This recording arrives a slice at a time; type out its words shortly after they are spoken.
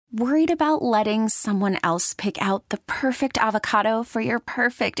Worried about letting someone else pick out the perfect avocado for your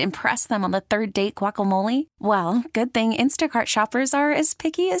perfect impress them on the third date guacamole? Well, good thing Instacart shoppers are as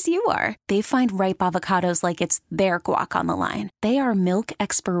picky as you are. They find ripe avocados like it's their guac on the line. They are milk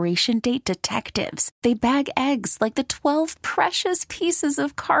expiration date detectives. They bag eggs like the 12 precious pieces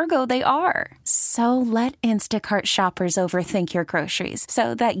of cargo they are. So let Instacart shoppers overthink your groceries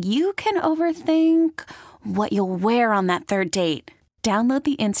so that you can overthink what you'll wear on that third date. Download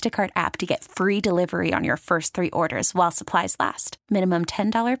the Instacart app to get free delivery on your first 3 orders while supplies last. Minimum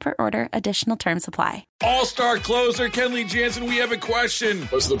 $10 per order. Additional terms apply. All-star closer Kenley Jansen, we have a question.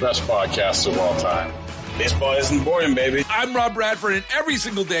 What's the best podcast of all time? Baseball isn't boring, baby. I'm Rob Bradford, and every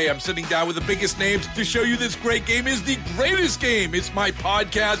single day I'm sitting down with the biggest names to show you this great game is the greatest game. It's my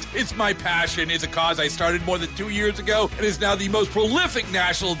podcast. It's my passion. It's a cause I started more than 2 years ago and is now the most prolific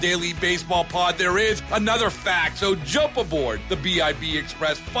national daily baseball pod there is. Another fact. So jump aboard the BIB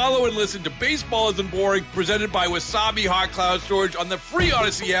Express. Follow and listen to Baseball Isn't Boring, presented by Wasabi Hot Cloud Storage on the free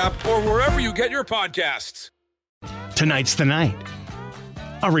Odyssey app or wherever you get your podcasts. Tonight's the night.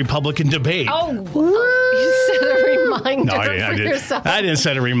 A Republican debate. You set a reminder No, yourself. I didn't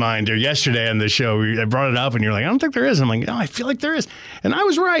set a reminder. Yesterday on the show, I brought it up, and you're like, I don't think there is. I'm like, no, I feel like there is. And I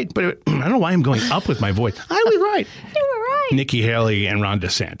was right, but I don't know why I'm going up with my voice. I was right. You were right. Nikki Haley and Ron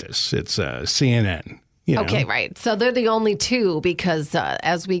DeSantis. It's CNN. You know. Okay, right. So they're the only two because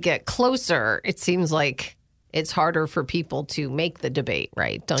as we get closer, it seems like it's harder for people to make the debate,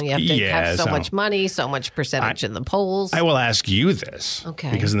 right? Don't you have to have so much money, so much percentage in the polls? I will ask you this. Okay.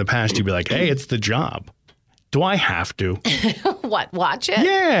 Because in the past, you'd be like, hey, it's the job. Do I have to? What, watch it?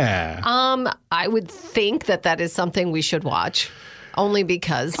 Yeah. I would think that is something we should watch, only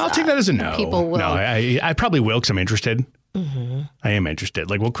because I'll take that as a no. People will. No, I probably will because I'm interested. Mm-hmm. I am interested.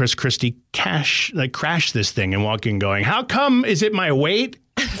 Like, will Chris Christie crash this thing and walk in going, how come is it my weight?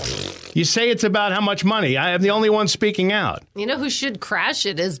 You say it's about how much money. I am the only one speaking out. You know who should crash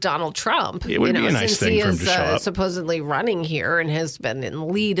it is Donald Trump. It would be a nice thing for him to show up. Supposedly running here and has been in the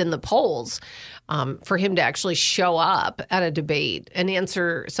lead in the polls. For him to actually show up at a debate and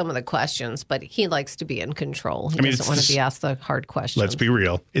answer some of the questions, but he likes to be in control. He doesn't want to be asked the hard questions. Let's be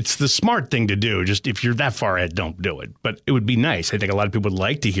real. It's the smart thing to do. Just if you're that far ahead, don't do it. But it would be nice. I think a lot of people would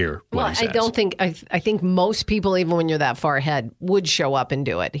like to hear what he says. I don't think I think most people, even when you're that far ahead, would show up and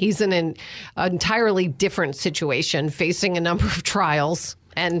do it. He's in an entirely different situation, facing a number of trials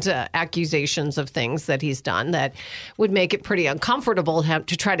and accusations of things that he's done that would make it pretty uncomfortable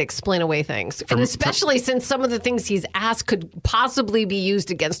to try to explain away things. And especially since some of the things he's asked could possibly be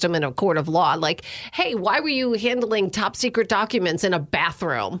used against him in a court of law. Like, hey, why were you handling top secret documents in a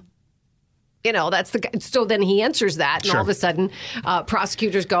bathroom? You know, that's so then he answers that. And all of a sudden,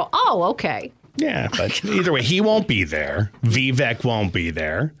 prosecutors go, oh, okay. Yeah, but either way, he won't be there. Vivek won't be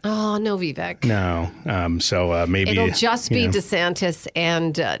there. Oh, no Vivek. No. So maybe it'll just be DeSantis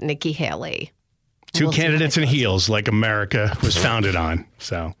and Nikki Haley. Two candidates in heels like America was founded on.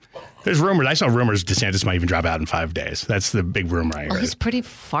 So there's rumors. I saw rumors DeSantis might even drop out in 5 days. That's the big rumor I heard. Well, he's pretty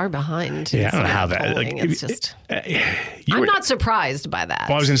far behind. Yeah, I don't know how that. It's just. I'm not surprised by that.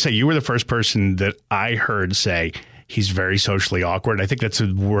 Well, I was going to say, you were the first person that I heard say he's very socially awkward. I think that's a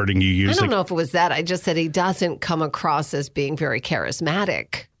wording you use. I don't know if it was that. I just said he doesn't come across as being very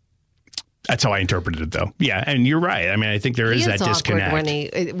charismatic. That's how I interpreted it, though. Yeah, and you're right. I mean, I think there is that disconnect.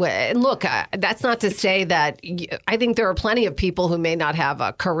 Look, that's not to say that I think there are plenty of people who may not have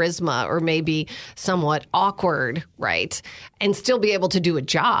a charisma or maybe somewhat awkward, right, and still be able to do a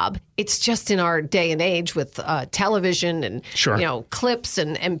job. It's just in our day and age with television and clips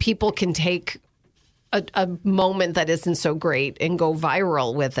and people can take a moment that isn't so great and go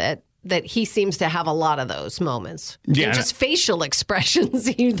viral with it, that he seems to have a lot of those moments. Yeah. And just facial expressions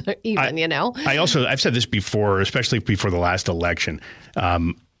even. I've said this before, especially before the last election.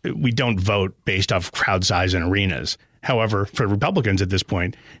 We don't vote based off crowd size in arenas. However, for Republicans at this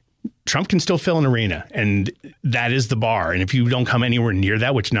point, Trump can still fill an arena, and that is the bar. And if you don't come anywhere near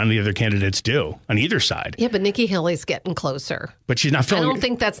that, which none of the other candidates do on either side. Yeah, but Nikki Haley's getting closer. But she's not filling. I don't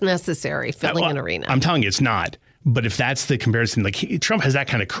think that's necessary, filling an arena. I'm telling you, it's not. But if that's the comparison, like Trump has that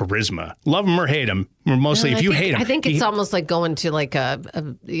kind of charisma. Love him or hate him, or mostly if you hate him. I think it's almost like going to like a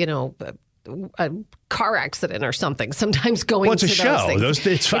car accident or something. Sometimes going to it's a show.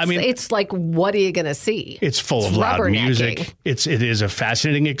 It's like, what are you going to see? It's full of loud music. It is a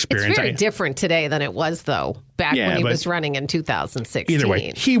fascinating experience. It's very different today than it was, though, back when he was running in 2016. Either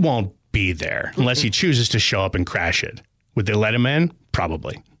way, he won't be there unless he chooses to show up and crash it. Would they let him in?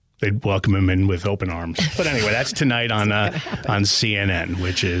 Probably. They'd welcome him in with open arms. But anyway, that's tonight on CNN,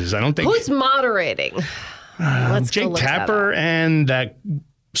 which is, I don't think... Who's moderating? Jake Tapper and that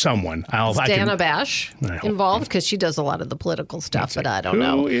someone. Is Dana Bash involved? Because she does a lot of the political stuff, but I don't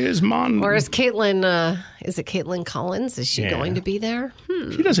know. Who is Mon? Or is Caitlin, is it Caitlin Collins? Is she going to be there?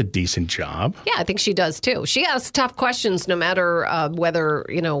 She does a decent job. Yeah, I think she does too. She asks tough questions no matter whether,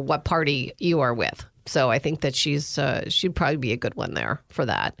 what party you are with. So I think that she'd probably be a good one there for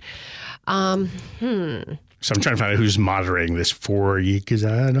that. So I'm trying to find out who's moderating this for you because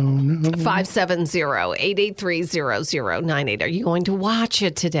I don't know. 570-883-0098. Are you going to watch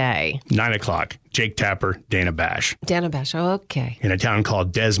it today? 9 o'clock. Jake Tapper, Dana Bash. Dana Bash, okay. In a town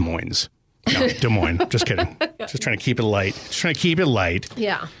called Des Moines. No, Des Moines. Just kidding. Just trying to keep it light.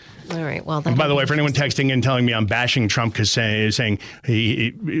 Yeah. All right. Well, and by the way, for anyone texting and telling me I'm bashing Trump because saying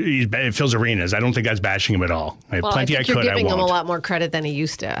he fills arenas, I don't think that's bashing him at all. I have plenty I could. You're giving him a lot more credit than he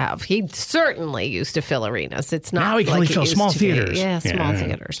used to have. He certainly used to fill arenas. It's not now he can only fill small theaters. Yeah, small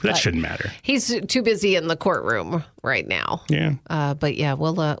theaters. That shouldn't matter. He's too busy in the courtroom right now. Yeah. But yeah,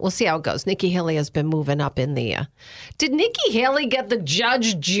 we'll see how it goes. Nikki Haley has been moving up in the. Did Nikki Haley get the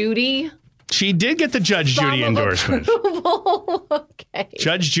Judge Judy? She did get the Judge Judy endorsement. Okay.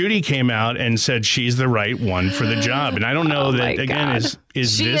 Judge Judy came out and said she's the right one for the job. And I don't know that, again, is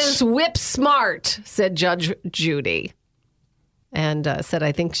she this... is whip smart, said Judge Judy. And said,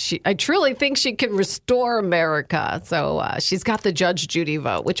 I truly think she can restore America. So she's got the Judge Judy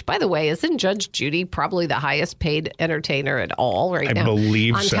vote, which, by the way, isn't Judge Judy probably the highest paid entertainer at all right now? I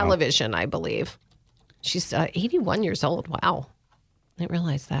believe on so. On television, I believe. She's 81 years old. Wow. I didn't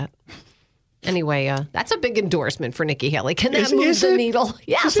realize that. Anyway, that's a big endorsement for Nikki Haley. Can that move the needle?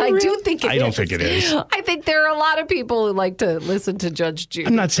 Yes, I do think it is. I don't think it is. I think there are a lot of people who like to listen to Judge Judy.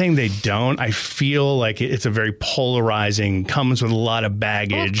 I'm not saying they don't. I feel like it's a very polarizing, comes with a lot of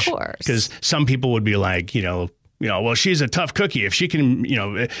baggage. Well, of course. Because some people would be like, well, she's a tough cookie. If she can,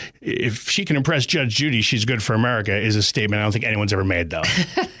 if she can impress Judge Judy, she's good for America is a statement I don't think anyone's ever made, though.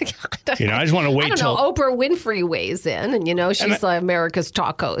 I just want to wait till Oprah Winfrey weighs in, and she's America's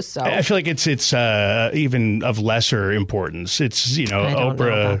talk host. So I feel like it's even of lesser importance. It's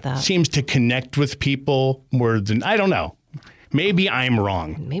Oprah seems to connect with people more than I don't know. Maybe I'm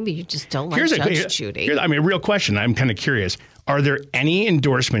wrong. Maybe you just don't like Judge Judy. A real question. I'm kind of curious. Are there any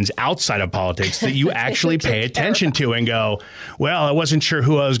endorsements outside of politics that you actually pay attention to and go, well, I wasn't sure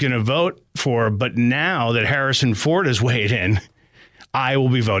who I was going to vote for, but now that Harrison Ford has weighed in, I will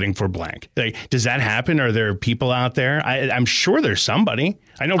be voting for blank. Does that happen? Are there people out there? I'm sure there's somebody.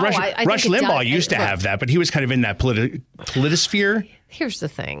 I know Rush Limbaugh used to have that, but he was kind of in that politisphere. Here's the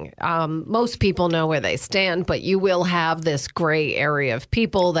thing. Most people know where they stand, but you will have this gray area of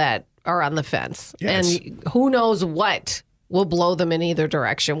people that are on the fence. Yes. And who knows what will blow them in either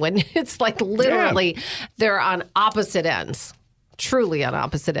direction when it's like literally they're on opposite ends, truly on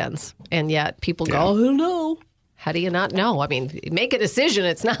opposite ends. And yet people go, I don't know. How do you not know? I mean, make a decision.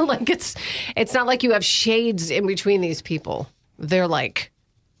 It's not like you have shades in between these people. They're like,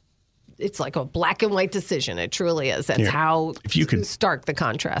 it's like a black and white decision. It truly is. That's how stark the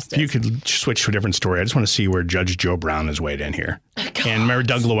contrast is. If you could switch to a different story, I just want to see where Judge Joe Brown is weighed in here. And remember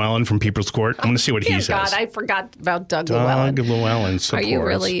Doug Llewellyn from People's Court? I want to see what he says. God, I forgot about Doug Llewellyn. Doug Llewellyn supports. Are you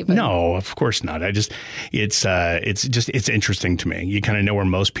really? No, of course not. It's interesting to me. You kind of know where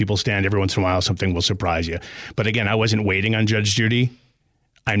most people stand. Every once in a while, something will surprise you. But again, I wasn't waiting on Judge Judy.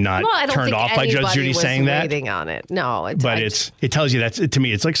 I'm not turned off by Judge Judy saying that. Waiting on it. No, it tells you that to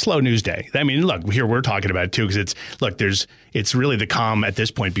me it's like slow news day. I mean, look, here we're talking about it too because it's really the calm at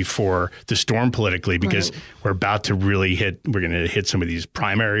this point before the storm politically because we're about to really we're going to hit some of these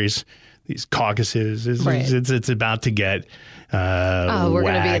primaries, these caucuses. It's about to get we're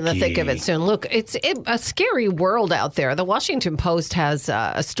going to be in the thick of it soon. Look, it's a scary world out there. The Washington Post has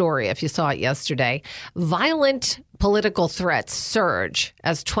a story, if you saw it yesterday. Violent political threats surge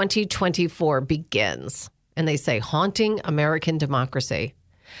as 2024 begins. And they say, haunting American democracy.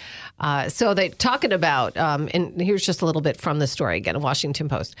 So they're talking about, and here's just a little bit from the story again, Washington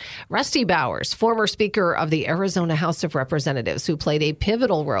Post. Rusty Bowers, former Speaker of the Arizona House of Representatives, who played a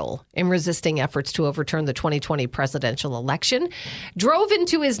pivotal role in resisting efforts to overturn the 2020 presidential election, drove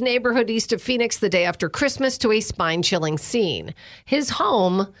into his neighborhood east of Phoenix the day after Christmas to a spine-chilling scene. His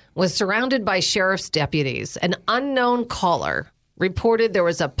home was surrounded by sheriff's deputies. An unknown caller reported there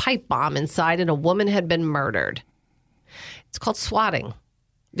was a pipe bomb inside and a woman had been murdered. It's called swatting.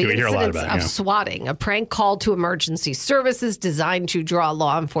 The incidents of swatting, a prank call to emergency services designed to draw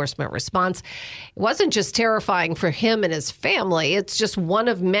law enforcement response. It wasn't just terrifying for him and his family. It's just one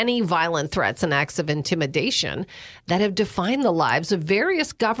of many violent threats and acts of intimidation that have defined the lives of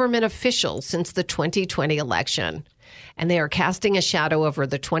various government officials since the 2020 election. and they are casting a shadow over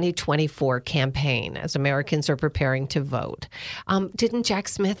the 2024 campaign as Americans are preparing to vote. Didn't Jack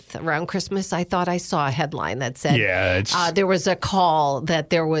Smith around Christmas? I thought I saw a headline that said there was a call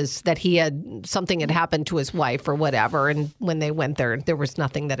that he had something had happened to his wife or whatever, and when they went there was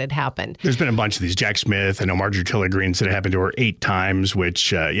nothing that had happened. There's been a bunch of these. Jack Smith, I know Marjorie Taylor Greene said it happened to her 8 times,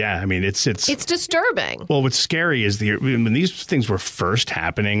 which it's disturbing. Well, what's scary is when these things were first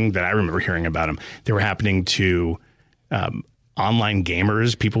happening, that I remember hearing about them, they were happening to online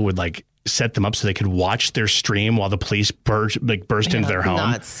gamers. People would set them up so they could watch their stream while the police burst into their home.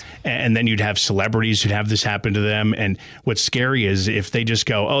 Nuts. And then you'd have celebrities who'd have this happen to them. And what's scary is if they just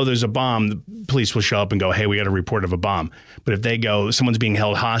go, oh, there's a bomb, the police will show up and go, hey, we got a report of a bomb. But if they go, someone's being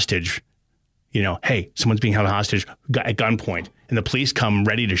held hostage, hey, someone's being held hostage at gunpoint, and the police come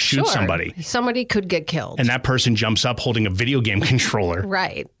ready to shoot somebody. Somebody could get killed. And that person jumps up holding a video game controller.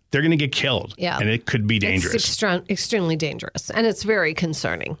 Right. They're going to get killed. Yeah. And it could be dangerous. It's extremely dangerous. And it's very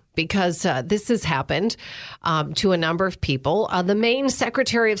concerning because this has happened to a number of people. The Maine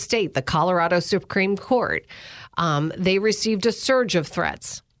Secretary of State, the Colorado Supreme Court, they received a surge of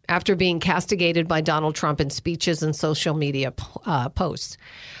threats after being castigated by Donald Trump in speeches and social media posts.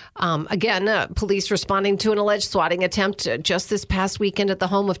 Police responding to an alleged swatting attempt just this past weekend at the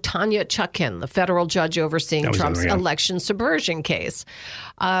home of Tanya Chutkan, the federal judge overseeing Trump's election subversion case.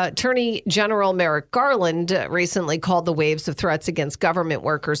 Attorney General Merrick Garland recently called the waves of threats against government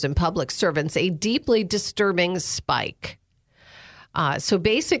workers and public servants a deeply disturbing spike. So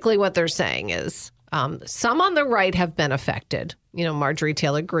basically what they're saying is some on the right have been affected. Marjorie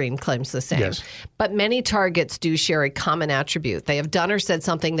Taylor Greene claims the same. Yes. But many targets do share a common attribute. They have done or said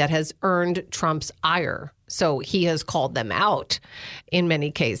something that has earned Trump's ire. So he has called them out in many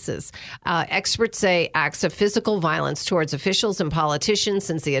cases. Experts say acts of physical violence towards officials and politicians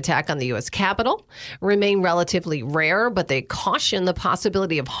since the attack on the U.S. Capitol remain relatively rare, but they caution the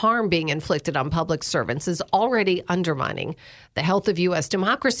possibility of harm being inflicted on public servants is already undermining the health of U.S.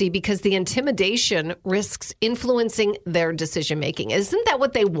 democracy because the intimidation risks influencing their decision-making. Isn't that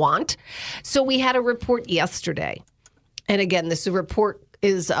what they want? So we had a report yesterday. And again, this report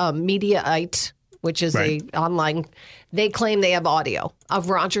is Mediaite, which is a online, they claim they have audio of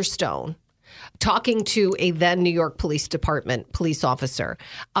Roger Stone talking to a then New York Police Department police officer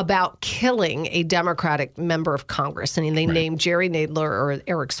about killing a Democratic member of Congress. And they named Jerry Nadler or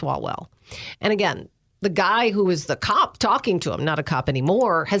Eric Swalwell. And again, the guy who was the cop talking to him, not a cop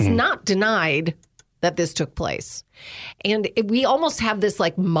anymore, has not denied that this took place. And we almost have this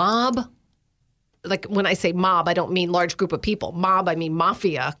mob. Like when I say mob, I don't mean large group of people. Mob, I mean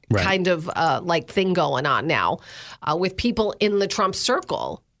mafia kind of thing going on now with people in the Trump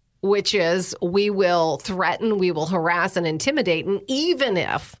circle, which is we will threaten, we will harass and intimidate. And even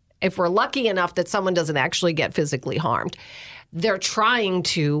if we're lucky enough that someone doesn't actually get physically harmed, they're trying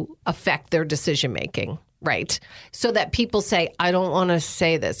to affect their decision making. Right. So that people say, I don't want to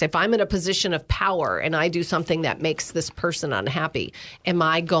say this. If I'm in a position of power and I do something that makes this person unhappy, am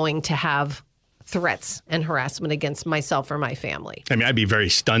I going to have threats and harassment against myself or my family? I mean, I'd be very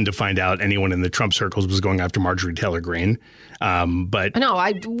stunned to find out anyone in the Trump circles was going after Marjorie Taylor Greene. But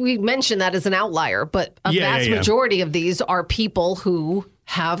no, we mentioned that as an outlier, but a vast majority of these are people who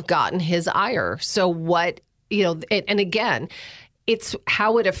have gotten his ire. So what, and again, it's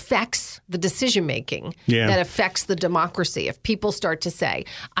how it affects the decision making that affects the democracy. If people start to say,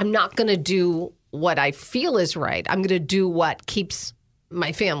 I'm not going to do what I feel is right, I'm going to do what keeps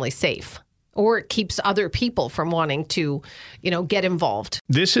my family safe. Or it keeps other people from wanting to, get involved.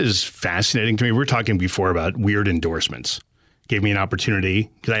 This is fascinating to me. We were talking before about weird endorsements. Gave me an opportunity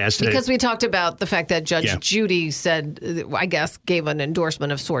because I asked because we talked about the fact that Judge Judy said, I guess, gave an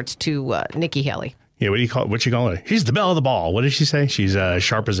endorsement of sorts to Nikki Haley. Yeah, what do you call it? What you call her? She's the belle of the ball. What did she say? She's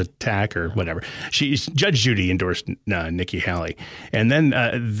sharp as a tack or whatever. Judge Judy endorsed Nikki Haley. And then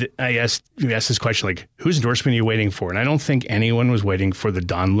we asked this question, whose endorsement are you waiting for? And I don't think anyone was waiting for the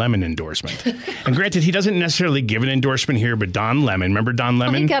Don Lemon endorsement. And granted, he doesn't necessarily give an endorsement here, but Don Lemon, remember Don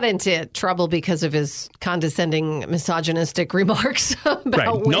Lemon? Well, he got into trouble because of his condescending, misogynistic remarks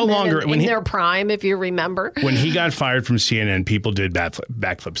about women in their prime, if you remember. When he got fired from CNN, people did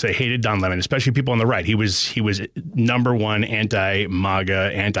backflips. They hated Don Lemon, especially people on the right. He was number one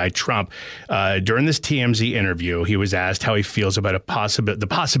anti-MAGA, anti-Trump. During this TMZ interview, he was asked how he feels about the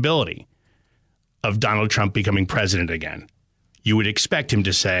possibility of Donald Trump becoming president again. You would expect him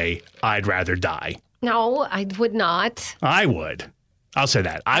to say, I'd rather die. No, I would not. I would. I'll say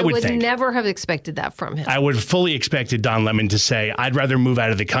that. I would never have expected that from him. I would have fully expected Don Lemon to say, I'd rather move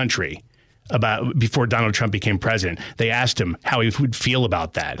out of the country before Donald Trump became president. They asked him how he would feel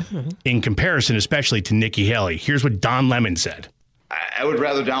about that in comparison, especially to Nikki Haley. Here's what Don Lemon said. I would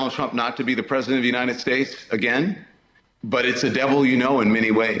rather Donald Trump not to be the president of the United States again, but it's a devil you know in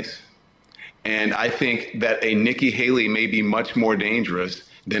many ways. And I think that a Nikki Haley may be much more dangerous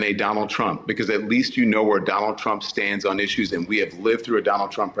than a Donald Trump, because at least you know where Donald Trump stands on issues, and we have lived through a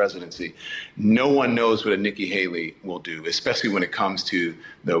Donald Trump presidency. No one knows what a Nikki Haley will do, especially when it comes to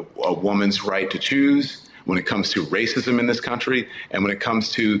a woman's right to choose, when it comes to racism in this country, and when it comes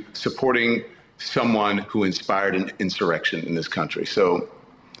to supporting someone who inspired an insurrection in this country. So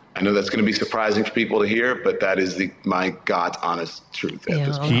I know that's going to be surprising for people to hear, but that is my God's honest truth at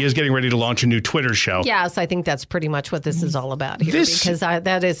this point. He is getting ready to launch a new Twitter show. Yes, I think that's pretty much what this is all about here. Because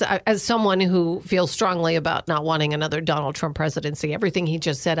that is, as someone who feels strongly about not wanting another Donald Trump presidency, everything he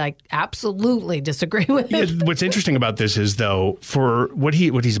just said, I absolutely disagree with. Yeah, what's interesting about this is, though, for what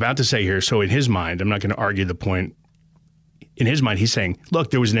he's about to say here, so in his mind, I'm not going to argue the point. In his mind, he's saying,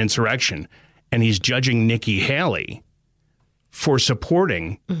 look, there was an insurrection, and he's judging Nikki Haley for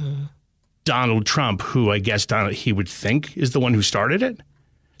supporting Donald Trump, who I guess he would think is the one who started it.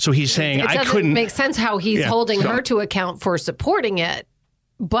 So he's saying, I couldn't. It make sense how he's holding her to account for supporting it,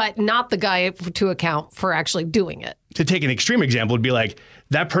 but not the guy to account for actually doing it. To take an extreme example would be like,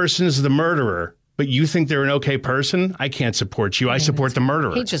 that person is the murderer, but you think they're an okay person? I can't support you. I support the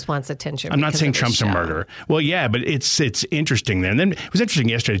murderer. He just wants attention. I'm not saying Trump's a murderer. Well, yeah, but it's interesting there. And then it was interesting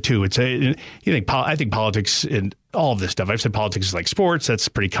yesterday, too. I think politics and all of this stuff, I've said politics is like sports. That's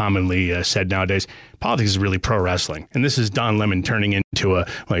pretty commonly said nowadays. Politics is really pro wrestling. And this is Don Lemon turning into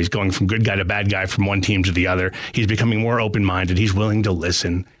he's going from good guy to bad guy from one team to the other. He's becoming more open-minded. He's willing to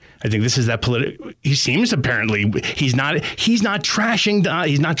listen. I think this is that political. He seems apparently he's not trashing.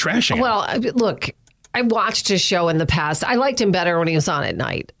 He's not trashing. Well, look, I watched his show in the past. I liked him better when he was on at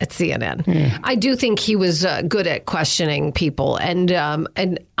night at CNN. Yeah. I do think he was good at questioning people, and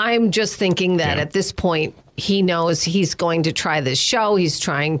I'm just thinking that at this point he knows he's going to try this show. He's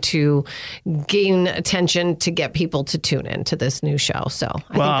trying to gain attention to get people to tune into this new show. So, I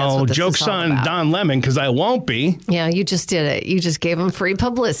think that's what this joke's is all on about. Don Lemon, because I won't be. Yeah, you just did it. You just gave him free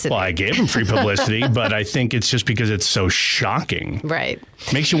publicity. Well, I gave him free publicity, but I think it's just because it's so shocking. Right.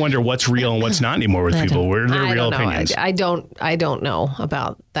 Makes you wonder what's real and what's not anymore with people. Where are their real opinions? I don't know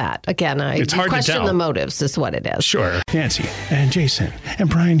about that. Again, it's hard question to tell. The motives is what it is. Sure. Nancy and Jason and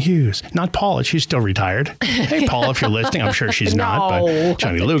Brian Hughes. Not Paula. She's still retired. Hey, Paula, if you're listening. I'm sure she's not, but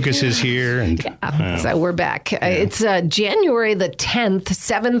Johnny Lucas is here. And so we're back. It's January the 10th,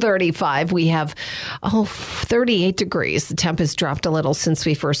 7:35. We have 38 degrees. The temp has dropped a little since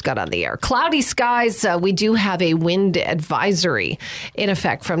we first got on the air. Cloudy skies. We do have a wind advisory in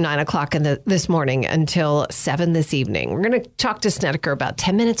effect from 9 o'clock this morning until 7 this evening. We're going to talk to Snedeker about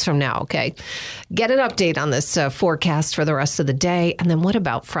 10 minutes from now, okay? Get an update on this forecast for the rest of the day. And then what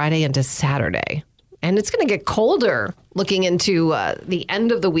about Friday into Saturday? And it's going to get colder looking into the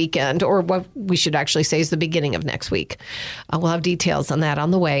end of the weekend, or what we should actually say is the beginning of next week. We'll have details on that on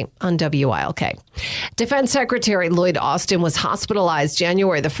the way on WILK. Defense Secretary Lloyd Austin was hospitalized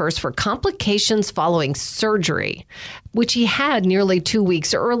January the 1st for complications following surgery, which he had nearly 2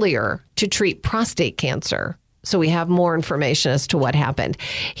 weeks earlier to treat prostate cancer. So we have more information as to what happened.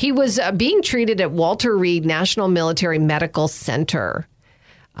 He was being treated at Walter Reed National Military Medical Center.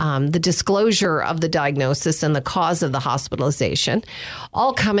 The disclosure of the diagnosis and the cause of the hospitalization,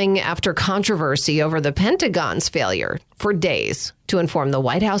 all coming after controversy over the Pentagon's failure for days to inform the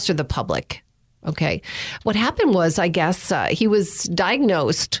White House or the public. Okay. What happened was, I guess, he was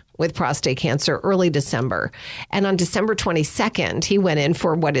diagnosed with prostate cancer early December. And on December 22nd, he went in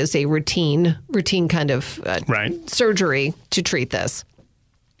for what is a routine kind of surgery to treat this.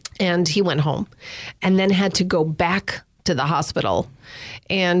 And he went home and then had to go back to the hospital.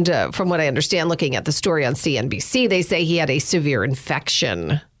 And from what I understand, looking at the story on CNBC, they say he had a severe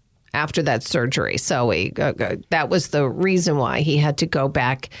infection after that surgery. So that was the reason why he had to go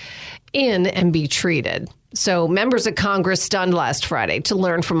back in and be treated. So members of Congress stunned last Friday to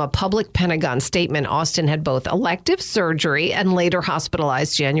learn from a public Pentagon statement Austin had both elective surgery and later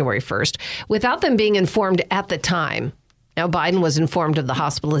hospitalized January 1st without them being informed at the time. Now, Biden was informed of the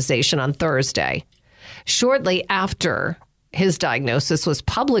hospitalization on Thursday. Shortly after his diagnosis was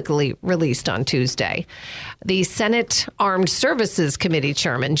publicly released on Tuesday, the Senate Armed Services Committee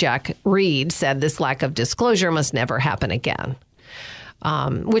Chairman Jack Reed said this lack of disclosure must never happen again,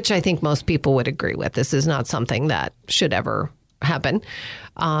 which I think most people would agree with. This is not something that should ever happen.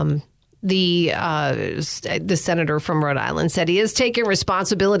 The senator from Rhode Island said he is taking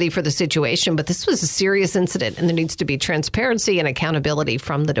responsibility for the situation, but this was a serious incident and there needs to be transparency and accountability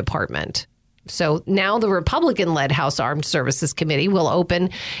from the department. So now the Republican-led House Armed Services Committee will open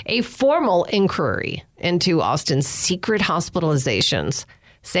a formal inquiry into Austin's secret hospitalizations,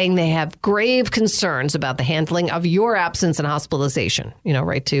 saying they have grave concerns about the handling of your absence and hospitalization,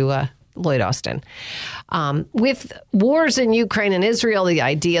 right to Lloyd Austin. With wars in Ukraine and Israel, the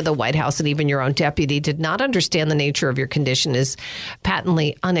idea the White House and even your own deputy did not understand the nature of your condition is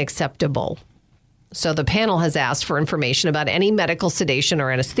patently unacceptable. So the panel has asked for information about any medical sedation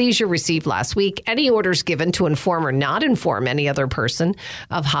or anesthesia received last week, any orders given to inform or not inform any other person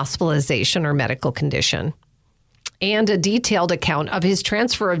of hospitalization or medical condition, and a detailed account of his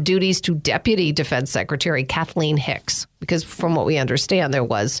transfer of duties to Deputy Defense Secretary Kathleen Hicks, because from what we understand, there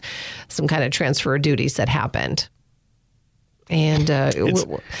was some kind of transfer of duties that happened. And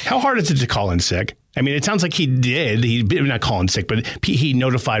how hard is it to call in sick? I mean, it sounds like he did. He not calling sick, but he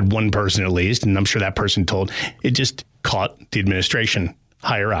notified one person at least, and I'm sure that person it just caught the administration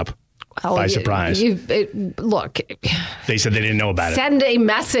higher up by surprise. Look, they said they didn't know about it. Send a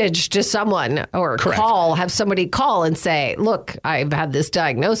message to someone or Correct. have somebody call and say, look, I've had this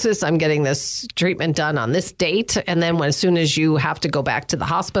diagnosis. I'm getting this treatment done on this date. And then as soon as you have to go back to the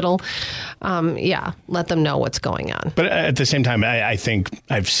hospital, let them know what's going on. But at the same time, I think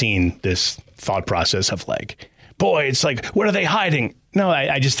I've seen this thought process of it's like, what are they hiding? No,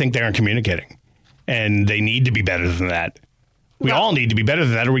 I just think they aren't communicating, and they need to be better than that. We all need to be better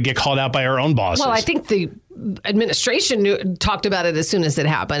than that, or we get called out by our own bosses. Well, I think the administration talked about it as soon as it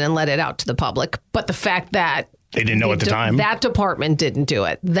happened and let it out to the public. But the fact that they didn't know at the time, that department didn't do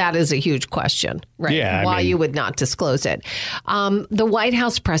it, that is a huge question, right? Yeah, why you would not disclose it. The White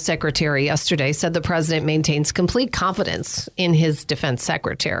House press secretary yesterday said the president maintains complete confidence in his defense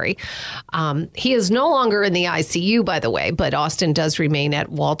secretary. He is no longer in the ICU, by the way, but Austin does remain at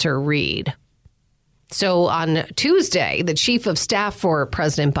Walter Reed. So on Tuesday, the chief of staff for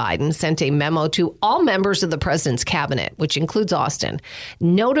President Biden sent a memo to all members of the president's cabinet, which includes Austin,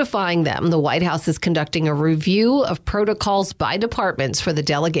 notifying them the White House is conducting a review of protocols by departments for the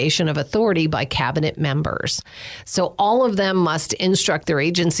delegation of authority by cabinet members. So all of them must instruct their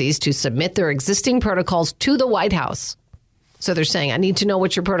agencies to submit their existing protocols to the White House. So they're saying, I need to know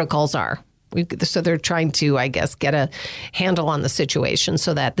what your protocols are. So they're trying to, I guess, get a handle on the situation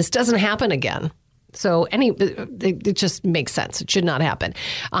so that this doesn't happen again. So it just makes sense. It should not happen.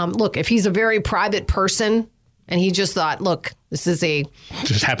 Look, if he's a very private person and he just thought, look, this is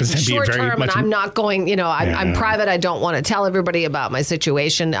just happens to be short a very term, much, and I'm not going, I'm private. I don't want to tell everybody about my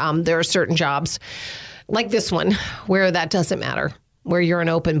situation. There are certain jobs like this one where that doesn't matter, where you're an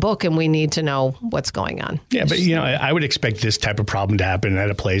open book and we need to know what's going on. Yeah, but I would expect this type of problem to happen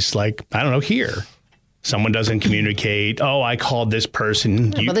at a place like, I don't know, here. Someone doesn't communicate. Oh, I called this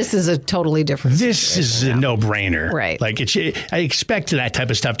person. Well, this is a totally different This is a no-brainer. Right. I expect that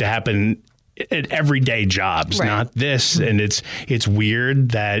type of stuff to happen at everyday jobs, right. Not this. And it's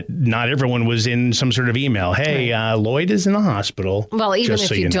weird that not everyone was in some sort of email. Hey, right. Lloyd is in the hospital. Well, even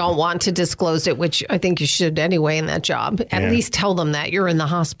if you don't want to disclose it, which I think you should anyway in that job, at least tell them that you're in the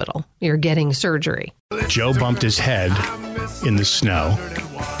hospital. You're getting surgery. Joe bumped his head in the snow,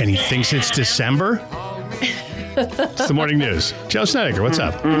 and he thinks it's December. It's the morning news. Joe Snedeker, what's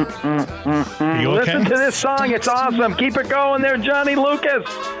up? Are you okay? Listen to this song. It's awesome. Keep it going there, Johnny Lucas.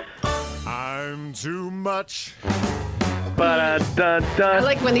 I'm too much. I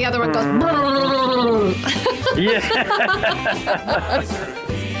like when the other one goes. Yeah.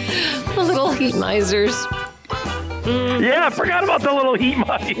 The little heat misers. Yeah, I forgot about the little heat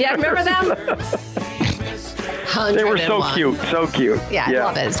misers. Yeah, remember them? They were so cute, so cute. Yeah, I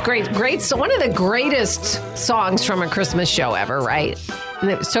love it. It's great. So one of the greatest songs from a Christmas show ever, right?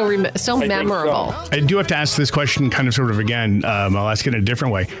 And it was so memorable. So. I do have to ask this question kind of sort of again. I'll ask it in a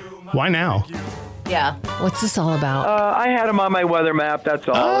different way. Why now? Yeah. What's this all about? I had them on my weather map. That's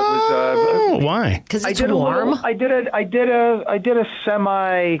all. Oh, it was, why? Because it's warm. I did a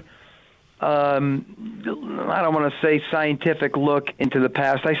semi. I don't want to say scientific look into the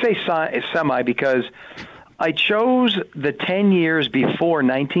past. I say semi because I chose the 10 years before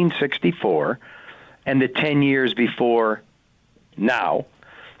 1964 and the 10 years before now.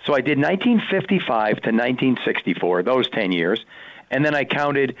 So I did 1955 to 1964, those 10 years, and then I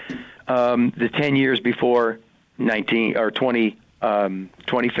counted the 10 years before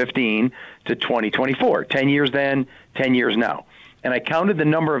 2015 to 2024. 10 years then, 10 years now. And I counted the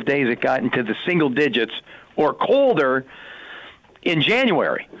number of days it got into the single digits or colder in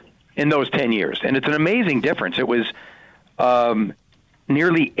January in those 10 years. And it's an amazing difference. It was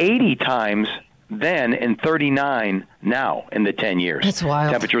nearly 80 times then and 39 now in the 10 years. That's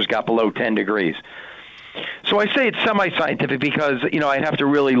wild. Temperatures got below 10 degrees. So I say it's semi-scientific because, I'd have to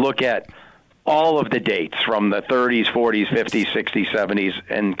really look at all of the dates from the 30s, 40s, 50s, 60s, 70s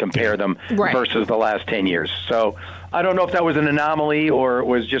and compare them versus the last 10 years. So I don't know if that was an anomaly or it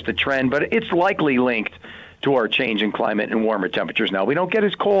was just a trend, but it's likely linked to our change in climate and warmer temperatures now. We don't get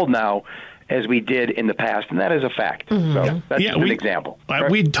as cold now as we did in the past, and that is a fact. So that's just an example.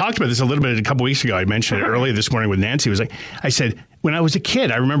 We talked about this a little bit a couple weeks ago. I mentioned it earlier this morning with Nancy. It was like, I said, when I was a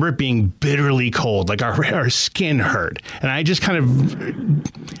kid, I remember it being bitterly cold, like our skin hurt. And I just and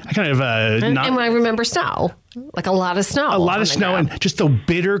I remember snow, like a lot of snow. A lot of snow and just the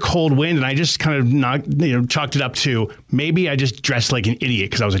bitter cold wind. And I just kind of chalked it up to maybe I just dressed like an idiot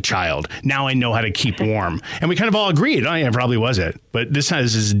because I was a child. Now I know how to keep warm. And we kind of all agreed. Oh, yeah, probably was it. But this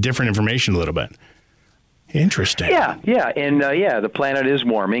is different information a little bit. Interesting. Yeah, and the planet is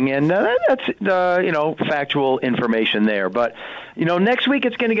warming, and that's factual information there. But next week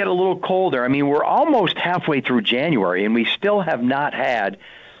it's going to get a little colder. I mean, we're almost halfway through January, and we still have not had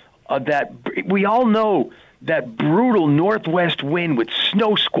that. We all know that brutal northwest wind with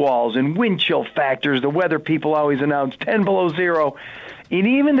snow squalls and wind chill factors. The weather people always announce 10 below zero. And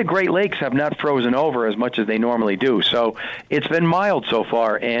even the Great Lakes have not frozen over as much as they normally do. So it's been mild so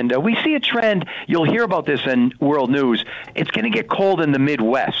far. And we see a trend. You'll hear about this in world news. It's going to get cold in the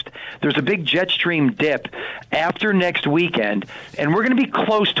Midwest. There's a big jet stream dip after next weekend. And we're going to be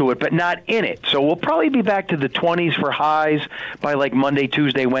close to it, but not in it. So we'll probably be back to the 20s for highs by like Monday,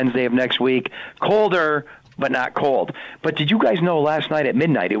 Tuesday, Wednesday of next week. Colder, but not cold. But did you guys know last night at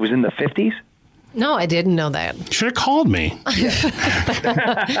midnight it was in the 50s? No, I didn't know that. Should have called me.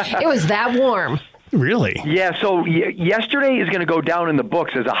 It was that warm. Really? Yeah, so yesterday is going to go down in the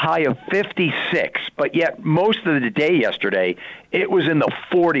books as a high of 56, but yet most of the day yesterday, it was in the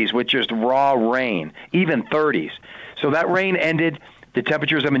 40s with just raw rain, even 30s. So that rain ended. The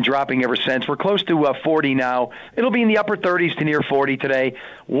temperatures have been dropping ever since. We're close to 40 now. It'll be in the upper 30s to near 40 today.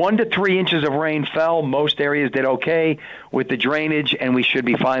 1 to 3 inches of rain fell. Most areas did okay with the drainage, and we should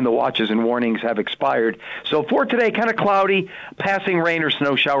be fine. The watches and warnings have expired. So for today, kind of cloudy, passing rain or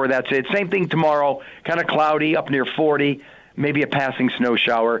snow shower, that's it. Same thing tomorrow, kind of cloudy, up near 40, maybe a passing snow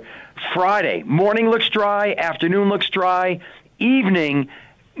shower. Friday, morning looks dry, afternoon looks dry, evening,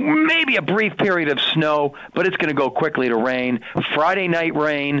 maybe a brief period of snow, but it's going to go quickly to rain. Friday night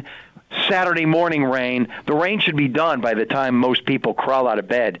rain, Saturday morning rain. The rain should be done by the time most people crawl out of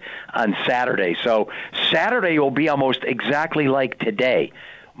bed on Saturday. So Saturday will be almost exactly like today.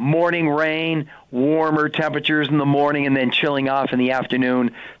 Morning rain, warmer temperatures in the morning, and then chilling off in the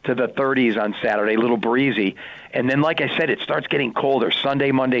afternoon to the 30s on Saturday, a little breezy. And then, like I said, it starts getting colder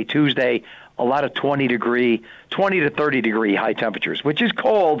Sunday, Monday, Tuesday. A lot of 20 to 30 degree high temperatures, which is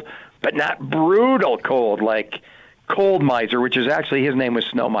cold, but not brutal cold like Cold Miser, which is actually, his name was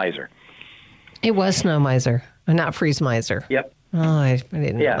Snow Miser. It was Snow Miser, not Freeze Miser. Yep. Oh, I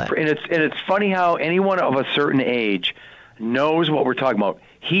didn't know that. And it's funny how anyone of a certain age knows what we're talking about.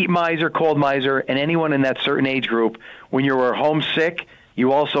 Heat miser, cold miser, and anyone in that certain age group, when you were homesick,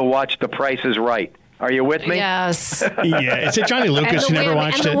 you also watched The Price is Right. Are you with me? Yes. Yeah. Is it Johnny Lucas who never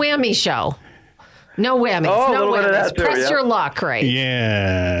watched it? And the Whammy Show. No whammies. Oh, no whammies. That too, Press your luck, right?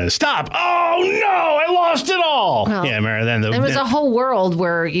 Yeah. Stop. Oh, no. I lost it all. Well, yeah, Mary. There was a whole world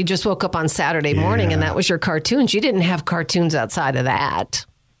where you just woke up on Saturday morning and that was your cartoons. You didn't have cartoons outside of that.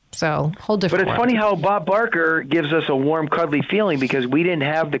 So, whole different But it's funny how Bob Barker gives us a warm, cuddly feeling because we didn't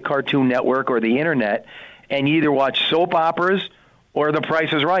have the Cartoon Network or the Internet, and you either watch soap operas or The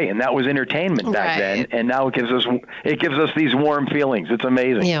Price is Right, and that was entertainment back then. And now it gives us these warm feelings. It's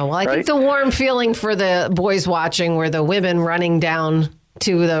amazing. Yeah, well, I think the warm feeling for the boys watching were the women running down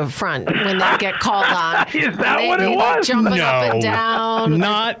to the front when they get called on. Is that what it was? Jumping up and down.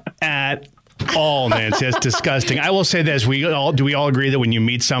 Not at all, Nancy. That's disgusting. I will say this: do we all agree that when you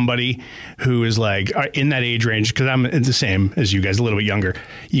meet somebody who is like in that age range, because I'm the same as you guys, a little bit younger,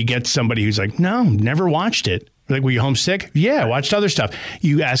 you get somebody who's like, no, never watched it. Like, were you homesick? Yeah, watched other stuff.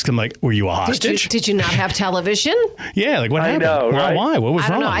 You ask them, like, were you a hostage? Did you not have television? Yeah, like, what happened? Know, right? Why? What was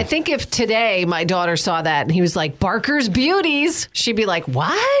wrong? I don't know. I think if today my daughter saw that and he was like, Barker's Beauties, she'd be like,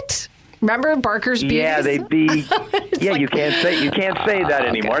 what? Remember Barker's Beauties? Yeah, they'd be. Yeah, like, you can't say that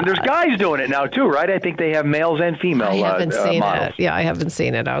anymore. And there's guys doing it now too, right? I think they have males and female. I haven't seen models. it. Yeah, I haven't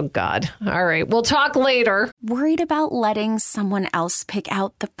seen it. Oh God. All right, we'll talk later. Worried about letting someone else pick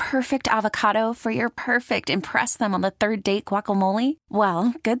out the perfect avocado for your perfect impress them on the third date guacamole?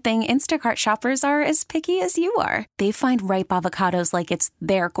 Well, good thing Instacart shoppers are as picky as you are. They find ripe avocados like it's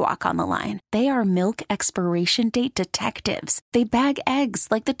their guac on the line. They are milk expiration date detectives. They bag eggs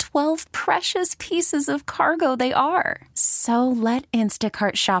like the 12 precious pieces of cargo they are. So let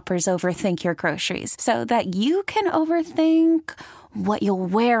Instacart shoppers overthink your groceries so that you can overthink what you'll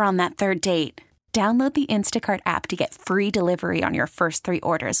wear on that third date. Download the Instacart app to get free delivery on your first 3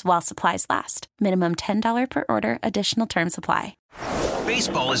 orders while supplies last. Minimum $10 per order. Additional terms apply.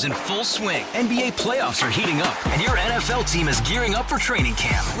 Baseball is in full swing. NBA playoffs are heating up, and your NFL team is gearing up for training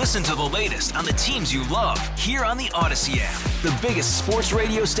camp. Listen to the latest on the teams you love here on the Odyssey app. The biggest sports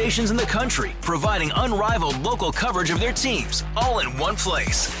radio stations in the country, providing unrivaled local coverage of their teams, all in one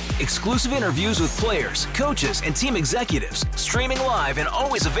place. Exclusive interviews with players, coaches, and team executives, streaming live and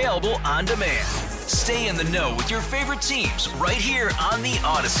always available on demand. Stay in the know with your favorite teams right here on the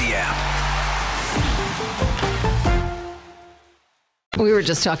Odyssey app. We were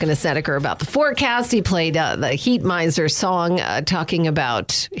just talking to Snedeker about the forecast. He played the Heat Miser song, talking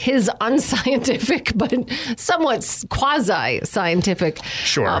about his unscientific but somewhat quasi-scientific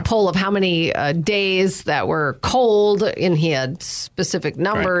poll of how many days that were cold, and he had specific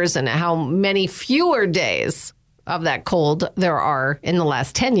numbers and how many fewer days of that cold there are in the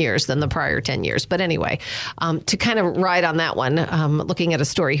last 10 years than the prior 10 years. But anyway, to kind of ride on that one, looking at a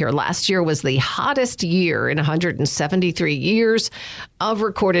story here, last year was the hottest year in 173 years of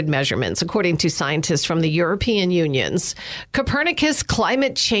recorded measurements, according to scientists from the European Union's Copernicus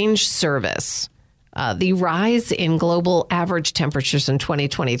Climate Change Service. The rise in global average temperatures in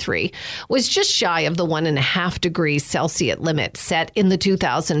 2023 was just shy of the 1.5 degrees Celsius limit set in the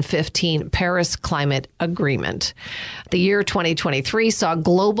 2015 Paris Climate Agreement. The year 2023 saw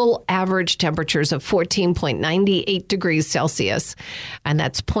global average temperatures of 14.98 degrees Celsius, and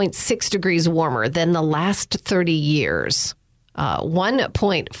that's 0.6 degrees warmer than the last 30 years.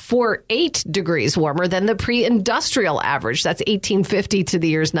 1.48 degrees warmer than the pre-industrial average. That's 1850 to the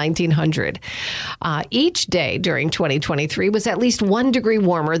years 1900. Each day during 2023 was at least 1 degree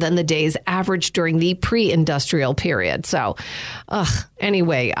warmer than the days averaged during the pre-industrial period. So,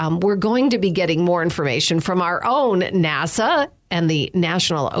 anyway, we're going to be getting more information from our own NASA and the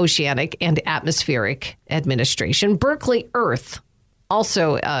National Oceanic and Atmospheric Administration. Berkeley Earth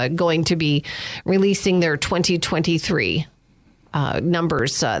also going to be releasing their 2023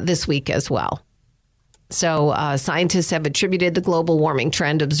 numbers this week as well. So scientists have attributed the global warming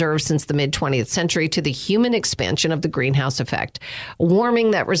trend observed since the mid-20th century to the human expansion of the greenhouse effect,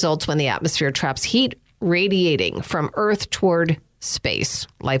 warming that results when the atmosphere traps heat radiating from Earth toward space.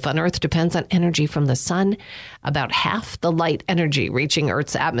 Life on Earth depends on energy from the sun. About half the light energy reaching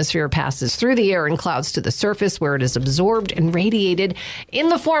Earth's atmosphere passes through the air and clouds to the surface, where it is absorbed and radiated in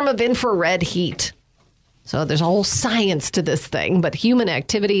the form of infrared heat. So there's a whole science to this thing, but human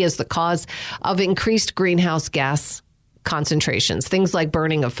activity is the cause of increased greenhouse gas concentrations. Things like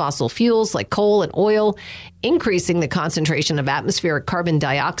burning of fossil fuels like coal and oil, increasing the concentration of atmospheric carbon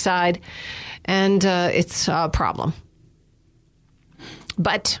dioxide, and it's a problem.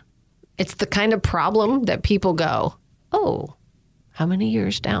 But it's the kind of problem that people go, oh, how many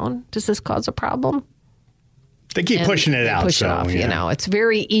years down does this cause a problem? They keep pushing it out. Push it off, you know. It's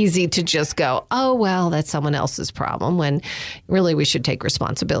very easy to just go, oh, well, that's someone else's problem, when really we should take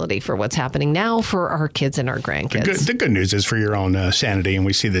responsibility for what's happening now for our kids and our grandkids. The good news is for your own sanity, and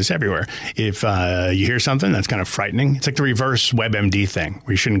we see this everywhere. If you hear something that's kind of frightening, it's like the reverse WebMD thing,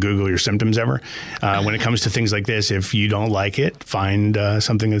 where you shouldn't Google your symptoms ever. When it comes to things like this, if you don't like it, find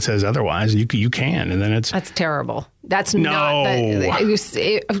something that says otherwise. You can, and then it's... That's terrible. That's not...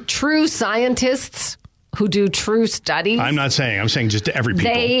 True scientists who do true studies. I'm not saying. I'm saying just to every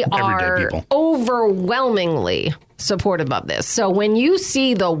people. They are overwhelmingly supportive of this. So when you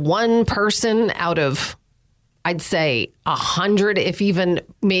see the one person out of, I'd say 100, if even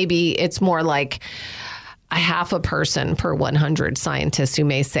maybe it's more like a half a person per 100 scientists who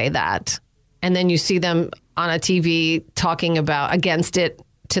may say that, and then you see them on a TV talking about against it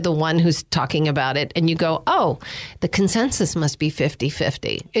to the one who's talking about it, and you go, oh, the consensus must be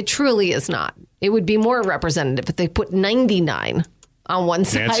 50-50. It truly is not. It would be more representative if they put 99 on one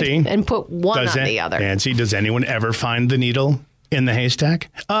side and put one on the other. Nancy, does anyone ever find the needle in the haystack?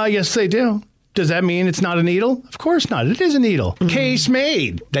 Yes, they do. Does that mean it's not a needle? Of course not. It is a needle. Mm-hmm. Case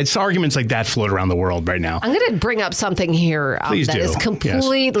made. That's arguments like that float around the world right now. I'm going to bring up something here that is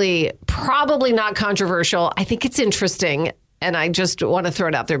completely, probably not controversial. I think it's interesting. And I just want to throw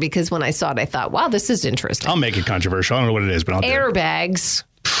it out there because when I saw it, I thought, wow, this is interesting. I'll make it controversial. I don't know what it is, but I'll do it. Airbags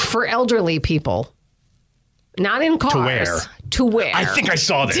for elderly people. Not in cars. To wear. To wear. I think I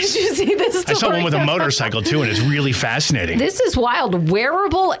saw this. Did you see this story? I saw one with a motorcycle, too, and it's really fascinating. This is wild.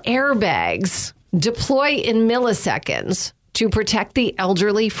 Wearable airbags deploy in milliseconds to protect the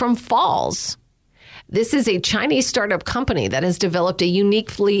elderly from falls. This is a Chinese startup company that has developed a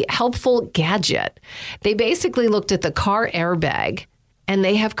uniquely helpful gadget. They basically looked at the car airbag, and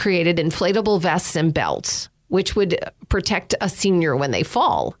they have created inflatable vests and belts, which would protect a senior when they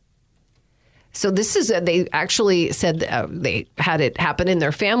fall. So this is, they actually said they had it happen in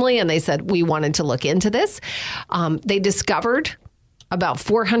their family, and they said, we wanted to look into this. They discovered about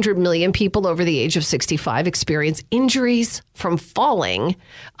 400 million people over the age of 65 experience injuries from falling.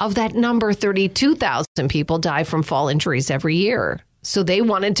 Of that number, 32,000 people die from fall injuries every year. So they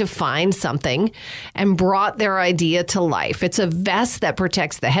wanted to find something and brought their idea to life. It's a vest that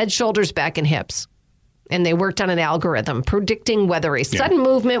protects the head, shoulders, back, and hips. And they worked on an algorithm predicting whether a sudden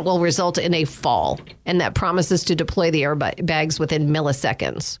movement will result in a fall. And that promises to deploy the airbags within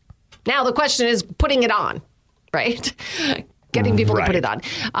milliseconds. Now, the question is putting it on, right? Getting people to put it on.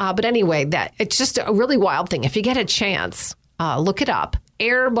 But anyway, it's just a really wild thing. If you get a chance, look it up.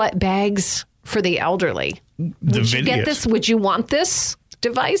 Airbags for the elderly. Would you get this? Would you want this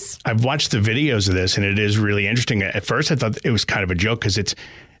device? I've watched the videos of this, and it is really interesting. At first, I thought it was kind of a joke because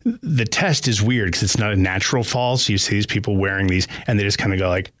the test is weird because it's not a natural fall. So you see these people wearing these, and they just kind of go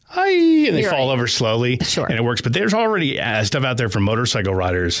like, hi, and they fall over slowly. Sure. And it works. But there's already stuff out there for motorcycle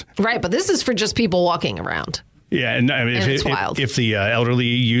riders. Right. But this is for just people walking around. Yeah, and I mean, if the elderly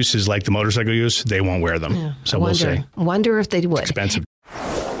use is like the motorcycle use, they won't wear them. Yeah, so we'll see. Wonder if they would. Expensive.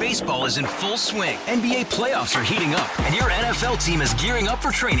 Baseball is in full swing. NBA playoffs are heating up, and your NFL team is gearing up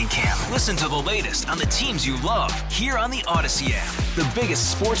for training camp. Listen to the latest on the teams you love here on the Odyssey app. The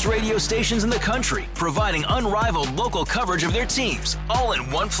biggest sports radio stations in the country, providing unrivaled local coverage of their teams, all in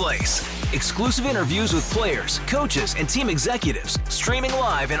one place. Exclusive interviews with players, coaches, and team executives, streaming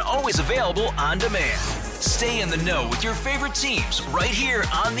live and always available on demand. Stay in the know with your favorite teams right here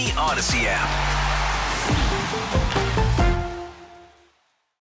on the Odyssey app.